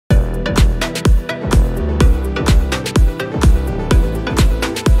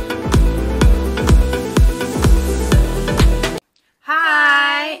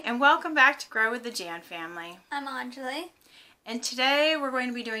welcome back to Grow with the J.A.N family. I'm Anjali. And today we're going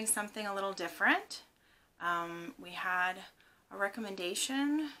to be doing something a little different. We had a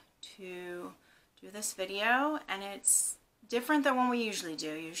recommendation to do this video, and it's different than what we usually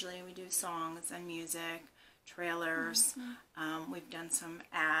do. Usually we do songs and music, trailers. We've done some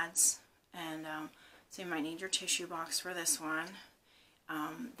ads, and so you might need your tissue box for this one.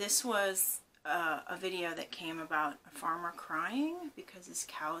 This was a video that came about a farmer crying because his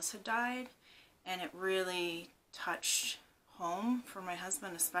cows had died, and it really touched home for my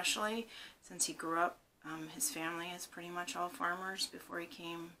husband, especially since he grew up. His family is pretty much all farmers before he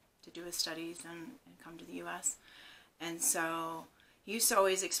came to do his studies and come to the U.S. And so he used to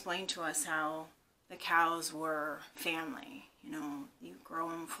always explain to us how the cows were family. You know, you grow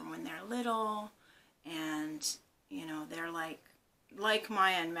them from when they're little, and you know, they're like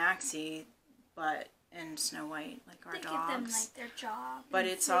Maya and Maxie, and Snow White, like our dogs. They give them like their job. But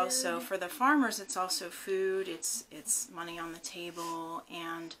it's food. Also for the farmers. It's also food. It's money on the table,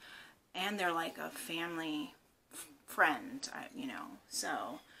 and they're like a family friend. You know,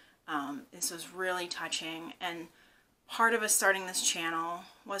 so this was really touching. And part of us starting this channel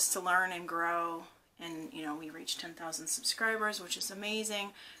was to learn and grow. And you know, we reached 10,000 subscribers, which is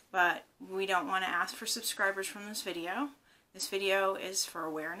amazing. But we don't want to ask for subscribers from this video. This video is for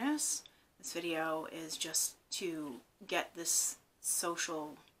awareness. This video is just to get this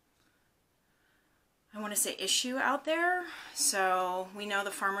social, I want to say, issue out there. So we know the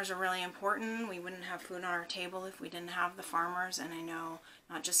farmers are really important. We wouldn't have food on our table if we didn't have the farmers. And I know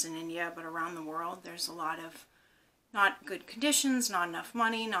not just in India, but around the world, there's a lot of not good conditions, not enough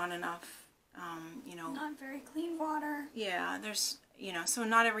money, not enough, you know. Not very clean water. Yeah, there's, you know, so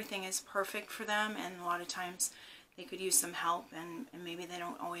not everything is perfect for them. And a lot of times they could use some help, and maybe they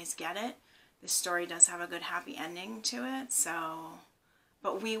don't always get it. This story does have a good happy ending to it,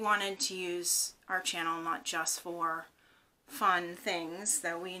 but we wanted to use our channel not just for fun things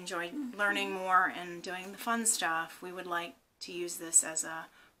that we enjoyed learning more and doing the fun stuff. We would like to use this as a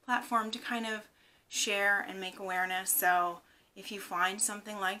platform to kind of share and make awareness. So if you find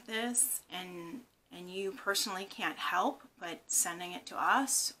something like this and you personally can't help but sending it to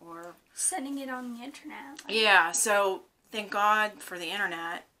us or sending it on the internet. Yeah, so thank God for the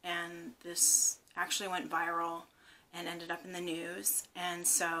internet, and this actually went viral and ended up in the news, and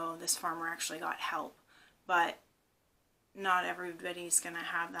so this farmer actually got help. But not everybody's going to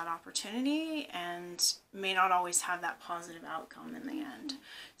have that opportunity and may not always have that positive outcome in the end.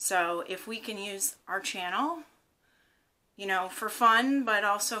 So if we can use our channel, you know, for fun but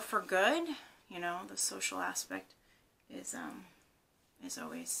also for good, you know, the social aspect is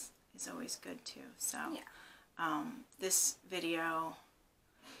always good too. So yeah. This video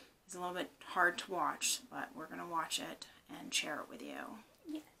is a little bit hard to watch, but we're going to watch it and share it with you.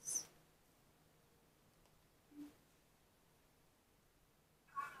 Yes.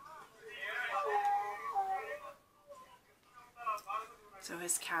 So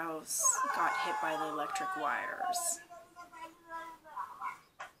his cows got hit by the electric wires.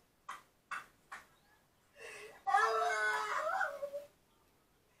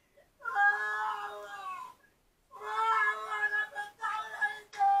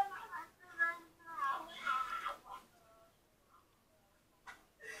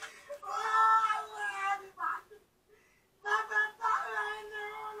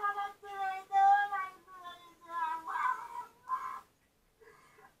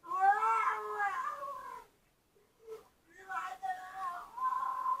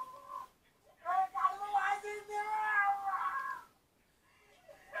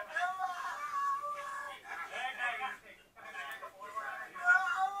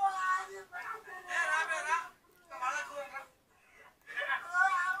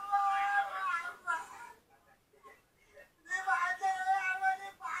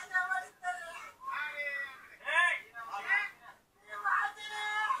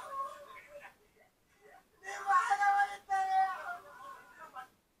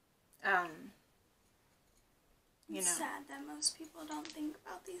 You know, it's sad that most people don't think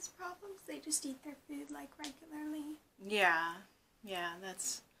about these problems. They just eat their food like regularly. Yeah,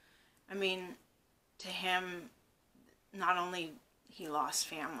 that's, I mean, to him, not only he lost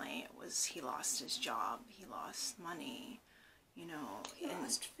family, it was he lost his job, he lost money, you know. He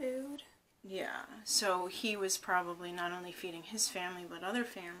lost food. Yeah, so he was probably not only feeding his family, but other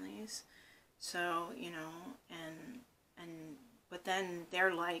families. So, you know, but then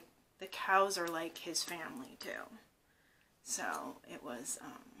they're like, the cows are like his family too. So it was,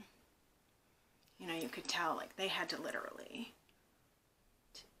 you know, you could tell, like, they had to literally,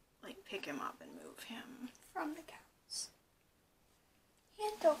 like, pick him up and move him. From the cows.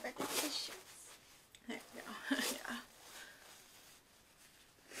 And over the dishes. There you go. Yeah.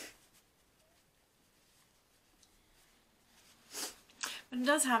 But it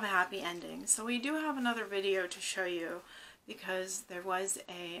does have a happy ending. So we do have another video to show you, because there was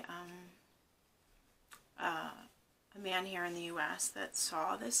a man here in the U.S. that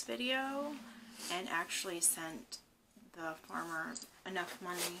saw this video and actually sent the farmer enough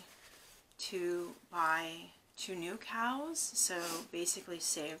money to buy 2 new cows. So basically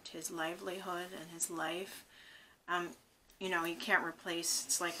saved his livelihood and his life. You know, you can't replace,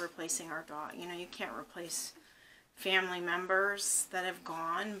 it's like replacing our dog. You know, you can't replace family members that have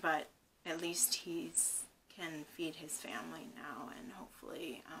gone, but at least he's can feed his family now, and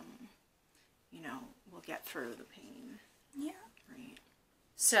hopefully, you know, we'll get through the pain. Yeah. Right.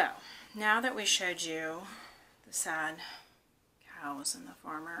 So, now that we showed you the sad cows and the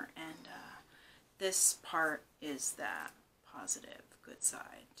farmer, and this part is the positive, good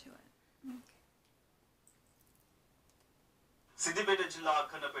side to it. Okay. Siddipet జిల్లా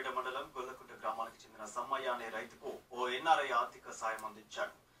అక్కన్నపేట మండలం గొల్లకుంట గ్రామానికి చెందిన సమ్మయ్య అనే రైతుకు ఓ NRI ఆర్థిక సాయం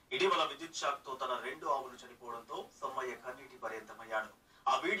అందించాడు. ఇటీవల విద్యుత్ షాక్ తో తన 2 ఆవులు చనిపోవడంతో సమ్మయ్య కన్నీటి పర్యంతమయ్యాడు.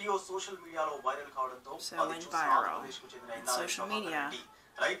 ఆ వీడియో సోషల్ మీడియాలో వైరల్ కావడంతో అది చూసిన ఆంధ్రప్రదేశ్కు చెందిన ఎన్ఆర్ఐ ప్రభాకర్ రెడ్డి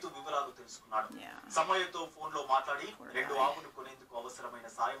రైతు వివరాలు తెలుసుకున్నాడు. సమ్మయ్యతో ఫోన్లో మాట్లాడి 2 ఆవులు కొనేందుకు అవసరమైన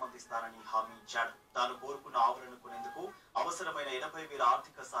సాయం అందిస్తానని హామీ ఇచ్చాడు. తాను కోరుకున్న ఆవులను కొనేందుకు అవసరమైన 80,000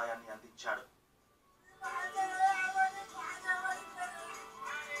 ఆర్థిక సాయాన్ని అందించాడు.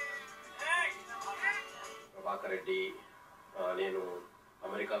 ప్రభాకర్ రెడ్డి, నేను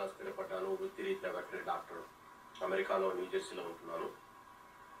అమెరికాలో స్థిరపడ్డాను. వృత్తిరీత్యా వెటరీ డాక్టర్. అమెరికాలో న్యూజెర్సీలో ఉంటున్నాను.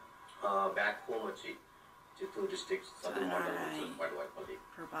 బ్యాక్ హోమ్ వచ్చి చిత్తూరు డిస్ట్రిక్ట్ సదరు మండలం.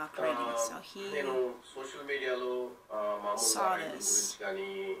 నేను సోషల్ మీడియాలో మామూలుగా రైతుల గురించి కానీ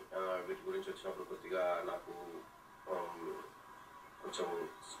వీటి గురించి వచ్చినప్పుడు కొద్దిగా నాకు కొంచెం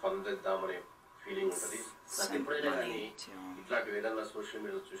స్పందిద్దామనే ఫీలింగ్ ఉంటుంది. నాకు ఎప్పుడైనా కానీ ఇట్లాంటివి ఏదన్నా సోషల్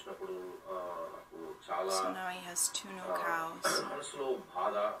మీడియాలో చూసినప్పుడు నాకు చాలా మనసులో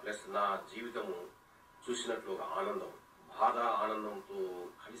బాధ ప్లస్ నా జీవితము చూసినట్లు ఒక ఆనందం, బాధ ఆనందంతో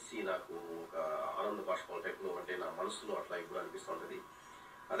కలిసి నాకు ఒక ఆనంద బాష్పాల టైప్లో, అంటే నా మనసులో అట్లా ఇప్పుడు అనిపిస్తుంటుంది.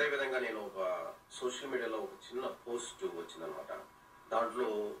 అదేవిధంగా నేను ఒక సోషల్ మీడియాలో ఒక చిన్న పోస్ట్ వచ్చిందనమాట. దాంట్లో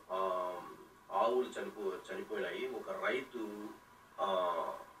ఆవులు చనిపోయినాయి. ఒక రైతు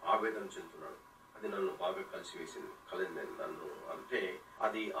ఆవేదన చెందుతున్నాడు. అది నన్ను బాగా కలిసింది నన్ను. అంటే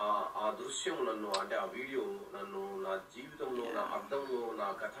అది ఆ దృశ్యం నన్ను, అంటే ఆ వీడియో నన్ను నా జీవితంలో, నా అర్థంలో నా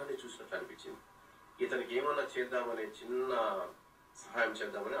గతాన్ని చూసినట్లు అనిపించింది. ఇతనికి ఏమన్నా చేద్దామని, చిన్న సహాయం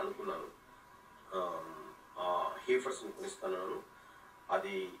చేద్దామని అనుకున్నాను. ఆ హీఫర్స్ని కొనిస్తాను.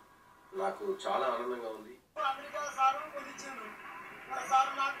 అది నాకు చాలా ఆనందంగా ఉంది.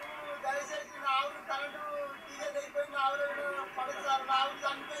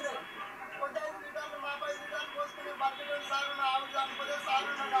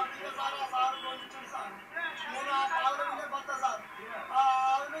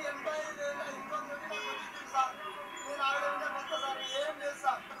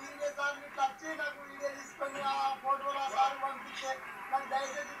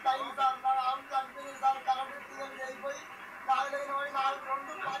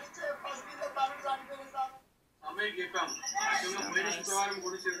 చెప్పాము పోయిన శుక్రవారం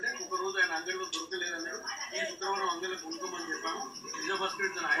కొనిచ్చింటే ఒక రోజు ఆయన అంగడిలో దొరకలేదన్నాడు. ఈ శుక్రవారం అంగడిలో కొనుక్కోమని చెప్పాము. రిజర్వ్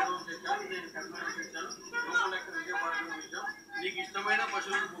ఇచ్చాను, హైదరాబాద్ తెచ్చాను, నేను కర్ణాటక తెచ్చాను, లోకల్ ఎక్కడ విజయవాడలో ఇచ్చాం. నీకు ఇష్టమైన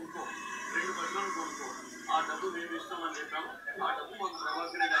పశువులను కొనుక్కో, 2 పశువులను కొనుక్కో, ఆ డబ్బు మేము ఇస్తామని చెప్పాము. ఆ డబ్బు మాకు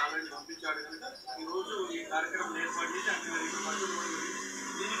ప్రభాకర్ రెడ్డి ఆల్రెడీ పంపించాడు కనుక ఈరోజు ఈ కార్యక్రమం ఏర్పాటు చేసి అక్కడ 2 పశువులు కొనుక్కుంది.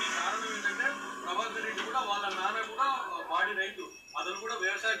 దీనికి కారణం ఏంటంటే ప్రభాకర్ రెడ్డి కూడా వాళ్ళ నాన్న కూడా వాడి రైతు, అతను కూడా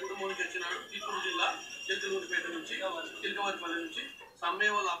వ్యవసాయ కుటుంబం నుంచి వచ్చినాడు. చిత్తూరు జిల్లా చెంచులూరుపేట నుంచి, చిలకవారిపల్లి నుంచి.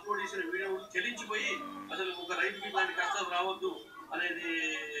 సమ్మయ్య వాళ్ళు అప్లోడ్ చేసిన వీడియో చెల్లించిపోయి అసలు ఒక రైతుకి ఇలాంటి కష్టాలు రావద్దు అనేది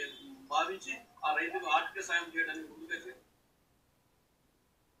భావించి ఆ రైతుకు ఆర్థిక సాయం చేయడానికి ముందుకొచ్చి.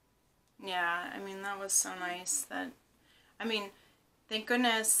 Yeah, I mean, that was so nice that, I mean, thank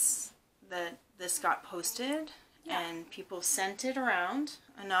goodness that this got posted and people sent it around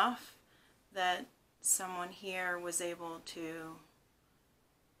enough that someone here was able to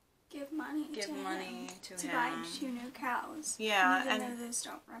give money to him. buy 2 new cows. Yeah, and even though those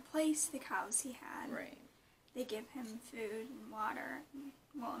don't replace the cows he had, right, they give him food and water.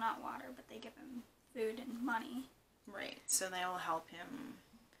 Well, not water, but they give him food and money. Right, so they will help him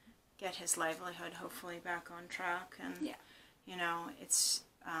get his livelihood hopefully back on track. And you know, it's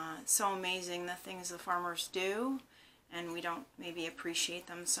so amazing the things the farmers do, and we don't maybe appreciate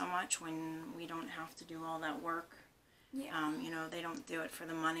them so much when we don't have to do all that work. You know, they don't do it for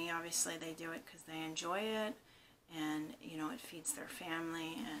the money, obviously they do it because they enjoy it, and you know, it feeds their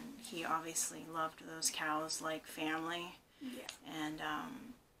family, and he obviously loved those cows like family. Yeah.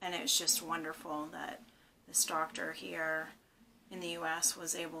 And it was just wonderful that this doctor here in the U.S.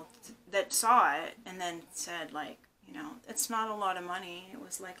 was able to, that saw it and then said, like, you know, it's not a lot of money. It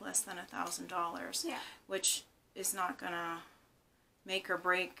was like less than $1,000, Yeah. which is not gonna make or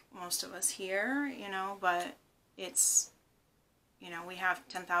break most of us here, you know, but it's, you know, we have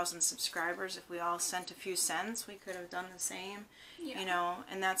 10,000 subscribers. If we all sent a few cents, we could have done the same, Yeah. you know,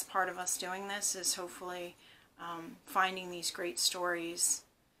 and that's part of us doing this, is hopefully finding these great stories,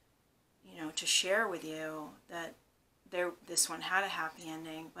 you know, to share with you, that this one had a happy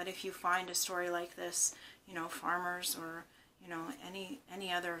ending. But if you find a story like this, you know, farmers or, you know,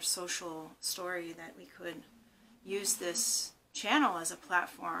 any other social story, that we could use this channel as a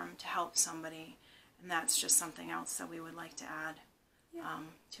platform to help somebody, and that's just something else that we would like to add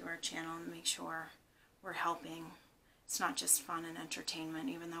to our channel, and make sure we're helping. It's not just fun and entertainment,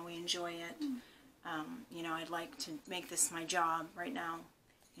 even though we enjoy it. You know, I'd like to make this my job right now.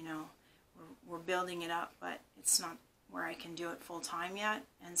 You know, we're building it up, but it's not where I can do it full time yet,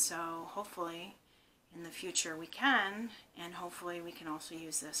 and so hopefully in the future we can, and hopefully we can also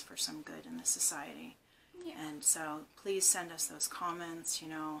use this for some good in the society. Yeah. And so please send us those comments. You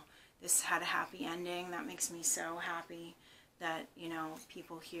know, this had a happy ending. That makes me so happy that, you know,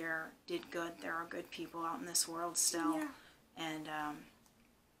 people here did good. There are good people out in this world still. Yeah. And,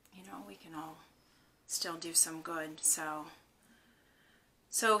 you know, we can all still do some good. So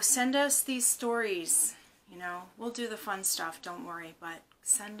send us these stories. You know, we'll do the fun stuff, don't worry. But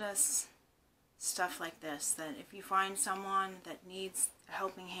send us stuff like this, that if you find someone that needs a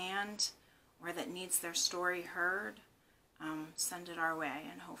helping hand, or that needs their story heard, send it our way,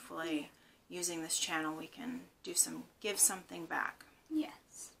 and hopefully using this channel we can give something back.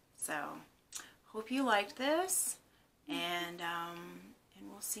 Yes. So hope you liked this, and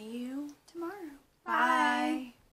we'll see you Tomorrow. Bye.